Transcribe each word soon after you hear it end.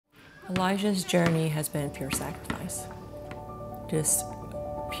Elijah's journey has been pure sacrifice. Just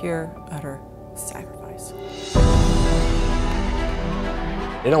pure, utter sacrifice.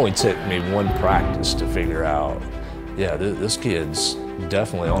 It only took me one practice to figure out, yeah, this kid's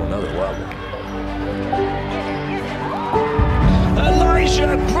definitely on another level.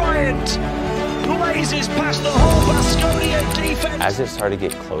 Elijah Bryant blazes past the whole Baskonia defense. As it started to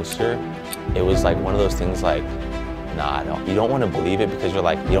get closer, it was like one of those things like, nah, you don't want to believe it because you're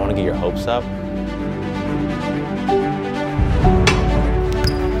like, you don't want to get your hopes up.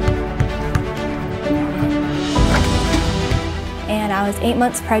 And I was 8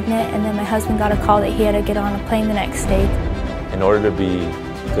 months pregnant, and then my husband got a call that he had to get on a plane the next day. In order to be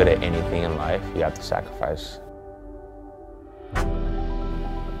good at anything in life, you have to sacrifice.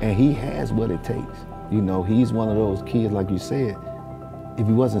 And he has what it takes. You know, he's one of those kids, like you said, if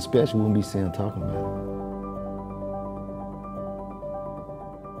he wasn't special, we wouldn't be sitting talking about it.